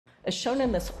As shown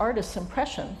in this artist's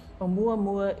impression,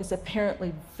 Oumuamua is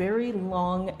apparently very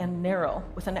long and narrow,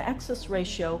 with an axis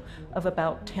ratio of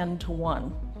about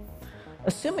 10:1.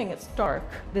 Assuming it's dark,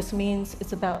 this means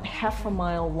it's about half a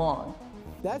mile long.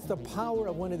 That's the power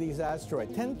of one of these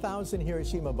asteroids. 10,000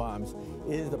 Hiroshima bombs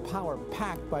is the power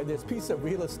packed by this piece of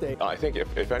real estate. I think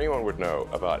if anyone would know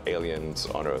about aliens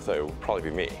on Earth, it would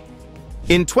probably be me.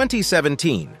 In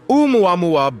 2017,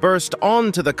 Oumuamua burst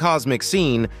onto the cosmic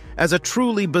scene as a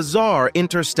truly bizarre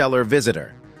interstellar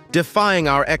visitor, defying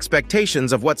our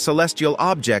expectations of what celestial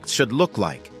objects should look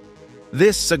like.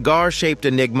 This cigar-shaped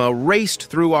enigma raced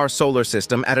through our solar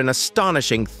system at an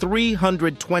astonishing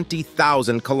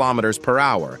 320,000 kilometers per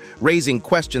hour, raising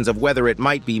questions of whether it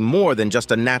might be more than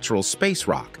just a natural space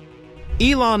rock.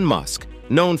 Elon Musk,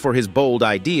 known for his bold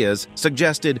ideas,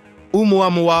 suggested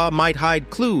Oumuamua might hide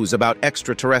clues about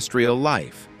extraterrestrial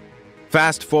life.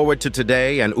 Fast forward to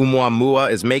today, and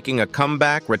Oumuamua is making a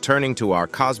comeback, returning to our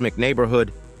cosmic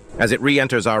neighborhood. As it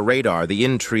re-enters our radar, the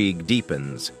intrigue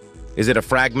deepens. Is it a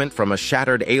fragment from a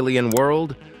shattered alien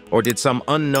world, or did some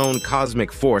unknown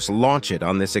cosmic force launch it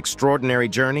on this extraordinary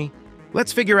journey?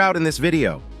 Let's figure out in this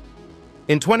video.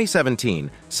 In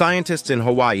 2017, scientists in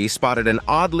Hawaii spotted an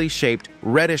oddly shaped,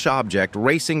 reddish object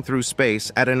racing through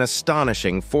space at an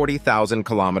astonishing 40,000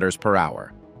 kilometers per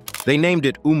hour. They named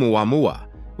it Oumuamua,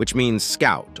 which means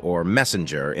scout or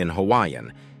messenger in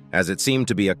Hawaiian, as it seemed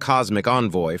to be a cosmic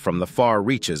envoy from the far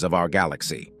reaches of our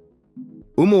galaxy.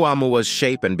 Oumuamua's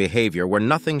shape and behavior were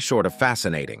nothing short of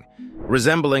fascinating.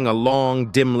 Resembling a long,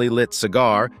 dimly lit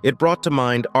cigar, it brought to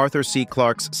mind Arthur C.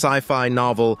 Clarke's sci-fi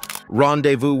novel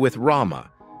Rendezvous with Rama,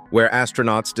 where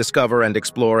astronauts discover and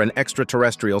explore an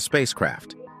extraterrestrial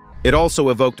spacecraft. It also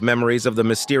evoked memories of the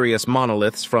mysterious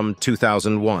monoliths from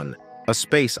 2001, A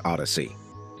Space Odyssey.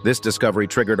 This discovery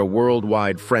triggered a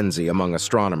worldwide frenzy among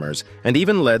astronomers and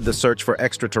even led the search for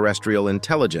extraterrestrial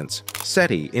intelligence,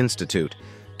 SETI Institute,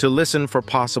 to listen for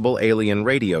possible alien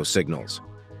radio signals.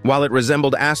 While it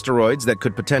resembled asteroids that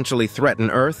could potentially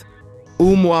threaten Earth,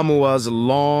 Oumuamua's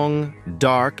long,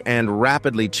 dark, and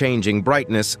rapidly changing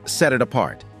brightness set it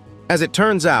apart. As it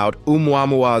turns out,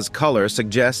 Oumuamua's color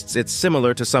suggests it's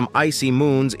similar to some icy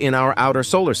moons in our outer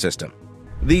solar system.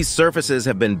 These surfaces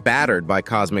have been battered by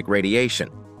cosmic radiation.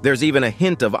 There's even a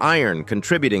hint of iron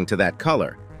contributing to that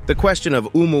color. The question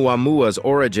of Oumuamua's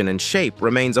origin and shape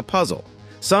remains a puzzle.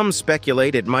 Some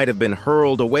speculate it might have been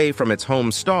hurled away from its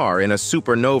home star in a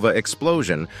supernova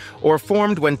explosion, or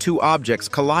formed when two objects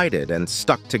collided and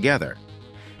stuck together.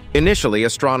 Initially,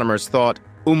 astronomers thought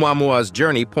Oumuamua's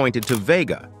journey pointed to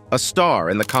Vega, a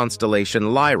star in the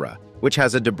constellation Lyra, which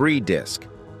has a debris disk.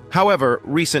 However,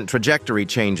 recent trajectory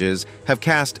changes have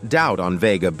cast doubt on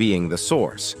Vega being the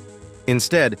source.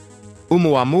 Instead,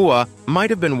 Oumuamua might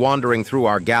have been wandering through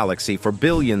our galaxy for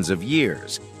billions of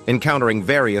years, encountering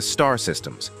various star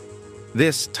systems.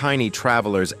 This tiny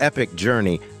traveler's epic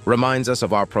journey reminds us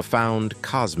of our profound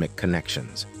cosmic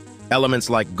connections. Elements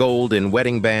like gold in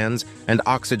wedding bands and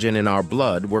oxygen in our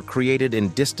blood were created in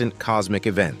distant cosmic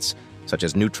events, such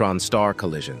as neutron star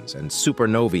collisions and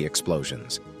supernovae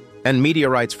explosions. And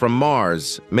meteorites from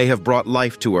Mars may have brought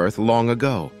life to Earth long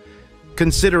ago.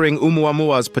 Considering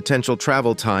Oumuamua's potential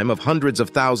travel time of hundreds of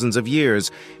thousands of years,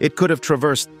 it could have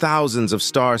traversed thousands of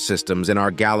star systems in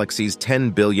our galaxy's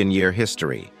 10-billion-year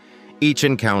history. Each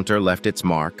encounter left its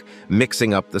mark,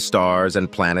 mixing up the stars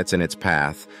and planets in its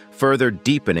path, further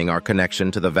deepening our connection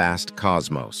to the vast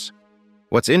cosmos.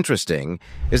 What's interesting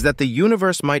is that the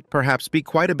universe might perhaps be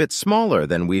quite a bit smaller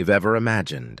than we've ever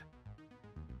imagined.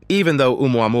 Even though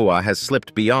Oumuamua has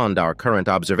slipped beyond our current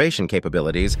observation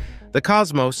capabilities, the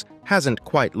cosmos hasn't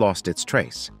quite lost its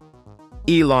trace.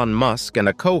 Elon Musk and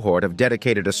a cohort of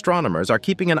dedicated astronomers are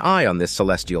keeping an eye on this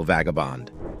celestial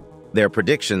vagabond. Their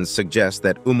predictions suggest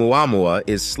that Oumuamua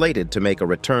is slated to make a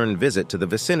return visit to the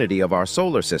vicinity of our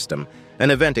solar system,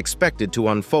 an event expected to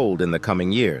unfold in the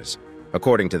coming years.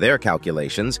 According to their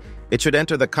calculations, it should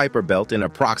enter the Kuiper Belt in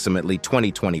approximately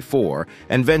 2024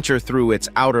 and venture through its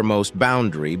outermost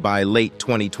boundary by late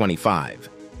 2025.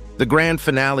 The grand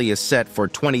finale is set for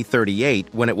 2038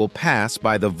 when it will pass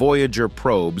by the Voyager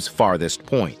probe's farthest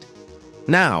point.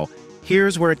 Now,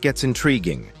 here's where it gets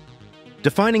intriguing.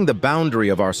 Defining the boundary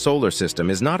of our solar system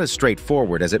is not as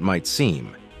straightforward as it might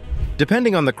seem.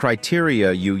 Depending on the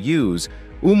criteria you use,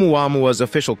 Oumuamua's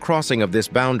official crossing of this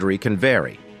boundary can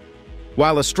vary.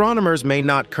 While astronomers may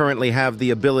not currently have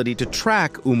the ability to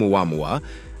track Oumuamua,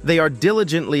 they are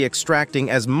diligently extracting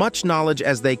as much knowledge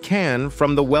as they can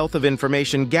from the wealth of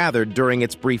information gathered during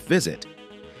its brief visit.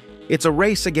 It's a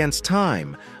race against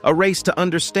time, a race to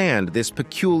understand this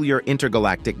peculiar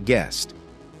intergalactic guest.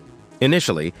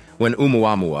 Initially, when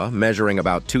Oumuamua, measuring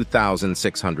about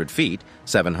 2,600 feet,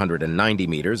 790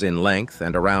 meters in length,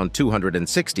 and around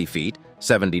 260 feet,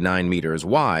 79 meters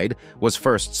wide, was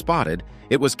first spotted,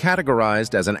 it was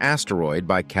categorized as an asteroid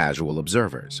by casual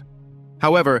observers.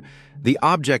 However, the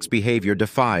object's behavior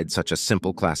defied such a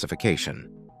simple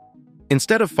classification.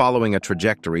 Instead of following a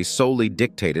trajectory solely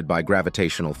dictated by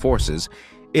gravitational forces,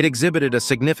 it exhibited a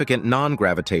significant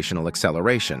non-gravitational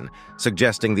acceleration,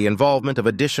 suggesting the involvement of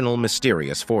additional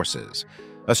mysterious forces.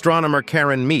 Astronomer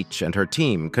Karen Meach and her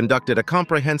team conducted a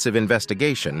comprehensive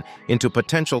investigation into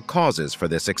potential causes for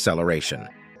this acceleration,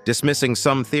 dismissing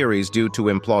some theories due to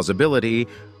implausibility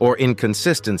or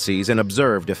inconsistencies in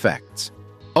observed effects.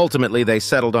 Ultimately, they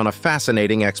settled on a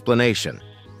fascinating explanation: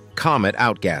 comet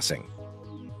outgassing.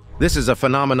 This is a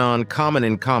phenomenon common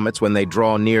in comets when they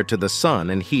draw near to the sun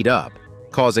and heat up,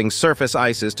 causing surface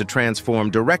ices to transform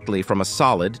directly from a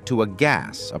solid to a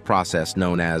gas, a process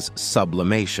known as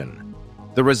sublimation.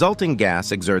 The resulting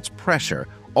gas exerts pressure,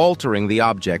 altering the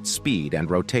object's speed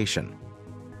and rotation.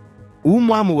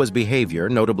 Oumuamua's behavior,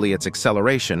 notably its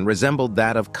acceleration, resembled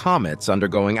that of comets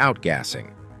undergoing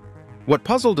outgassing. What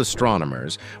puzzled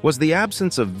astronomers was the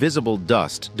absence of visible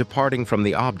dust departing from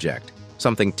the object,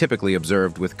 something typically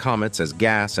observed with comets as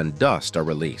gas and dust are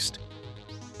released.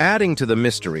 Adding to the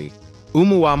mystery,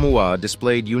 Oumuamua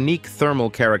displayed unique thermal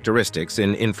characteristics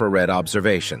in infrared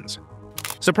observations.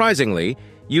 Surprisingly,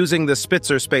 using the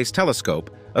Spitzer Space Telescope,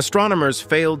 astronomers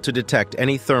failed to detect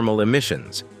any thermal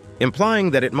emissions, implying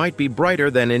that it might be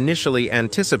brighter than initially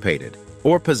anticipated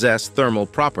or possess thermal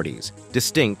properties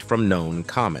distinct from known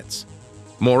comets.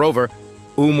 Moreover,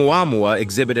 Oumuamua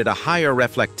exhibited a higher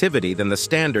reflectivity than the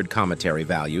standard cometary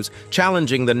values,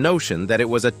 challenging the notion that it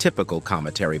was a typical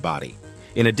cometary body.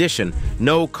 In addition,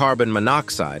 no carbon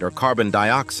monoxide or carbon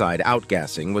dioxide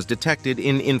outgassing was detected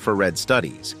in infrared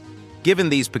studies. Given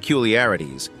these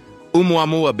peculiarities,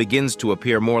 Oumuamua begins to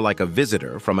appear more like a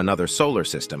visitor from another solar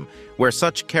system, where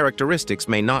such characteristics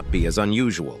may not be as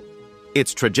unusual.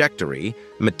 Its trajectory,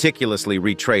 meticulously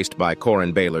retraced by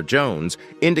Corin Baylor-Jones,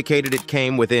 indicated it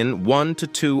came within 1 to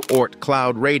 2 Oort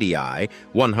cloud radii,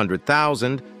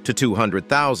 100,000 to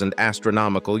 200,000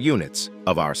 astronomical units,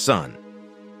 of our Sun.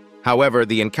 However,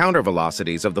 the encounter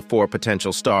velocities of the 4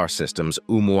 potential star systems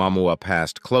Oumuamua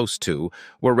passed close to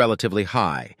were relatively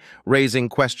high, raising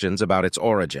questions about its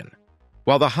origin.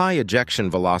 While the high ejection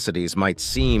velocities might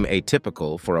seem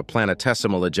atypical for a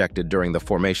planetesimal ejected during the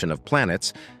formation of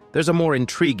planets, there's a more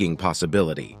intriguing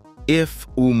possibility. If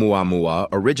Oumuamua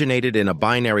originated in a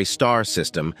binary star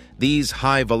system, these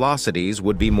high velocities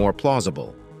would be more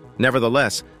plausible.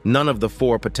 Nevertheless, none of the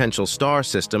 4 potential star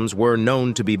systems were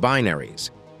known to be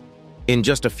binaries. In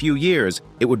just a few years,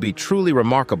 it would be truly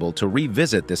remarkable to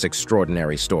revisit this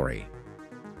extraordinary story.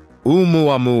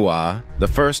 Oumuamua, the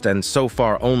first and so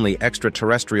far only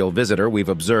extraterrestrial visitor we've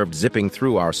observed zipping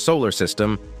through our solar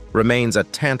system, remains a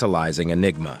tantalizing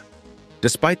enigma.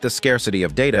 Despite the scarcity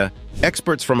of data,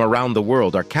 experts from around the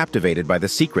world are captivated by the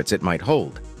secrets it might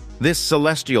hold. This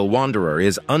celestial wanderer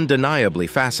is undeniably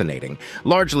fascinating,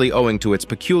 largely owing to its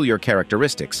peculiar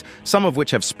characteristics, some of which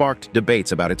have sparked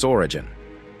debates about its origin.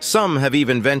 Some have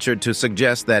even ventured to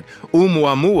suggest that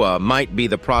Oumuamua might be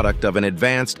the product of an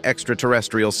advanced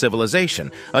extraterrestrial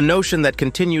civilization, a notion that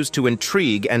continues to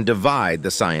intrigue and divide the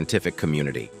scientific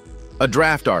community. A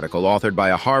draft article authored by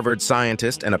a Harvard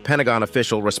scientist and a Pentagon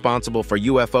official responsible for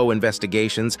UFO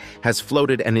investigations has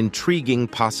floated an intriguing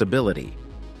possibility.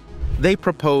 They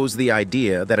propose the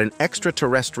idea that an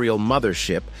extraterrestrial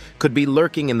mothership could be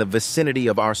lurking in the vicinity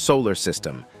of our solar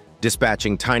system,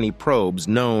 dispatching tiny probes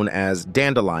known as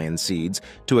dandelion seeds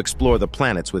to explore the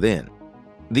planets within.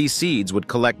 These seeds would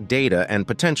collect data and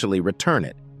potentially return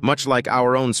it, much like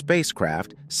our own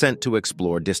spacecraft sent to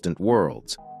explore distant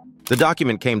worlds. The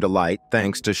document came to light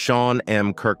thanks to Sean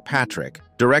M. Kirkpatrick,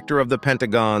 director of the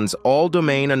Pentagon's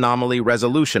All-Domain Anomaly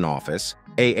Resolution Office,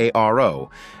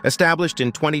 AARO, established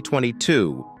in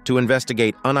 2022 to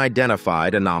investigate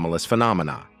unidentified anomalous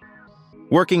phenomena.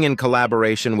 Working in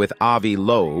collaboration with Avi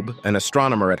Loeb, an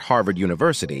astronomer at Harvard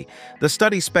University, the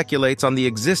study speculates on the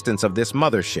existence of this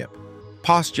mothership,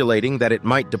 postulating that it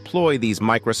might deploy these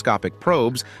microscopic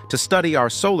probes to study our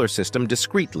solar system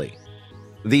discreetly.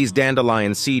 These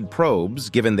dandelion seed probes,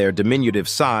 given their diminutive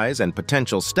size and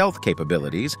potential stealth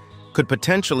capabilities, could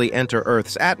potentially enter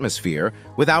Earth's atmosphere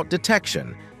without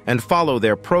detection and follow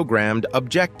their programmed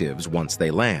objectives once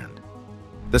they land.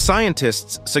 The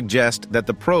scientists suggest that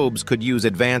the probes could use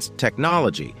advanced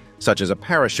technology, such as a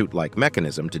parachute-like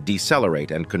mechanism, to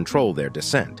decelerate and control their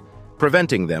descent,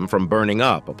 preventing them from burning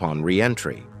up upon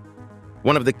re-entry.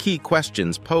 One of the key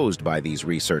questions posed by these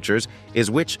researchers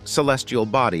is which celestial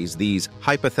bodies these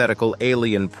hypothetical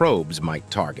alien probes might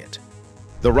target.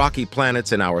 The rocky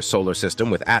planets in our solar system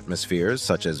with atmospheres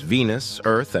such as Venus,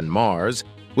 Earth, and Mars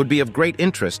would be of great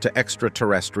interest to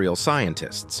extraterrestrial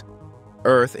scientists.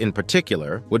 Earth, in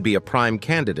particular, would be a prime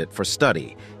candidate for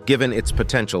study, given its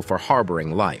potential for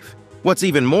harboring life. What's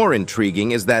even more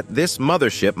intriguing is that this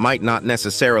mothership might not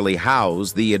necessarily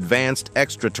house the advanced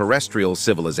extraterrestrial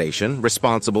civilization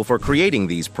responsible for creating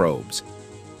these probes.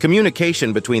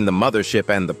 Communication between the mothership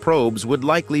and the probes would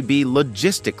likely be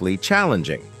logistically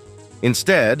challenging.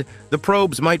 Instead, the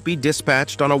probes might be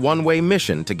dispatched on a one-way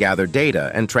mission to gather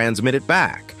data and transmit it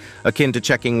back, akin to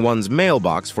checking one's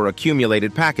mailbox for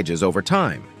accumulated packages over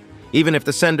time, even if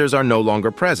the senders are no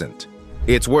longer present.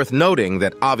 It's worth noting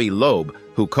that Avi Loeb,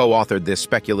 who co-authored this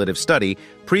speculative study,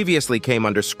 previously came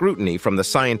under scrutiny from the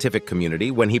scientific community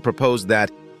when he proposed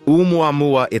that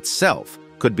Oumuamua itself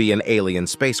could be an alien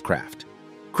spacecraft.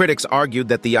 Critics argued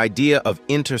that the idea of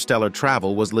interstellar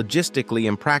travel was logistically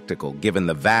impractical given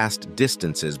the vast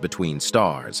distances between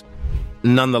stars.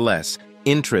 Nonetheless,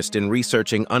 interest in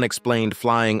researching unexplained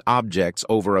flying objects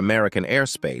over American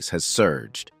airspace has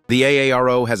surged. The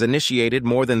AARO has initiated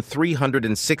more than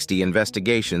 360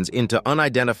 investigations into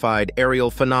unidentified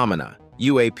aerial phenomena,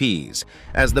 UAPs,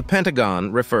 as the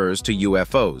Pentagon refers to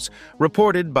UFOs,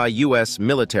 reported by U.S.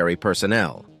 military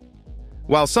personnel.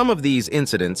 While some of these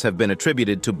incidents have been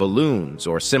attributed to balloons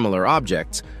or similar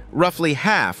objects, roughly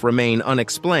half remain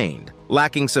unexplained,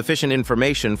 lacking sufficient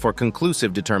information for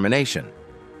conclusive determination.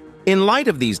 In light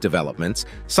of these developments,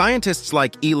 scientists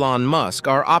like Elon Musk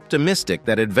are optimistic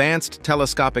that advanced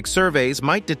telescopic surveys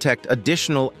might detect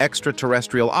additional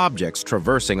extraterrestrial objects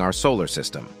traversing our solar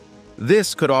system.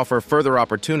 This could offer further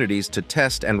opportunities to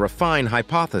test and refine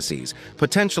hypotheses,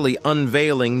 potentially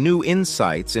unveiling new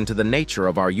insights into the nature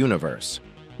of our universe.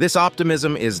 This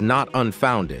optimism is not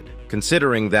unfounded,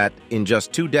 considering that, in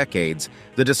just 2 decades,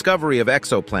 the discovery of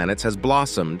exoplanets has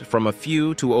blossomed from a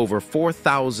few to over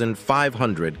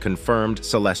 4,500 confirmed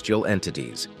celestial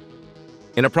entities.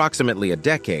 In approximately a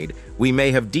decade, we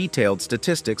may have detailed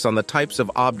statistics on the types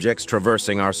of objects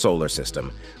traversing our solar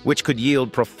system, which could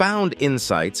yield profound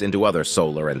insights into other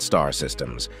solar and star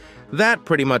systems. That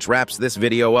pretty much wraps this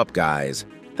video up, guys.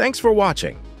 Thanks for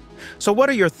watching. So what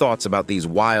are your thoughts about these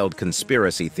wild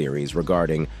conspiracy theories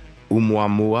regarding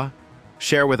Oumuamua?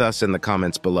 Share with us in the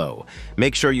comments below.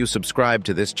 Make sure you subscribe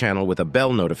to this channel with a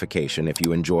bell notification if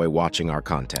you enjoy watching our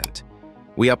content.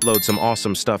 We upload some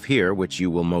awesome stuff here, which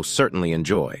you will most certainly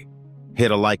enjoy.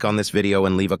 Hit a like on this video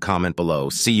and leave a comment below.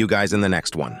 See you guys in the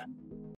next one.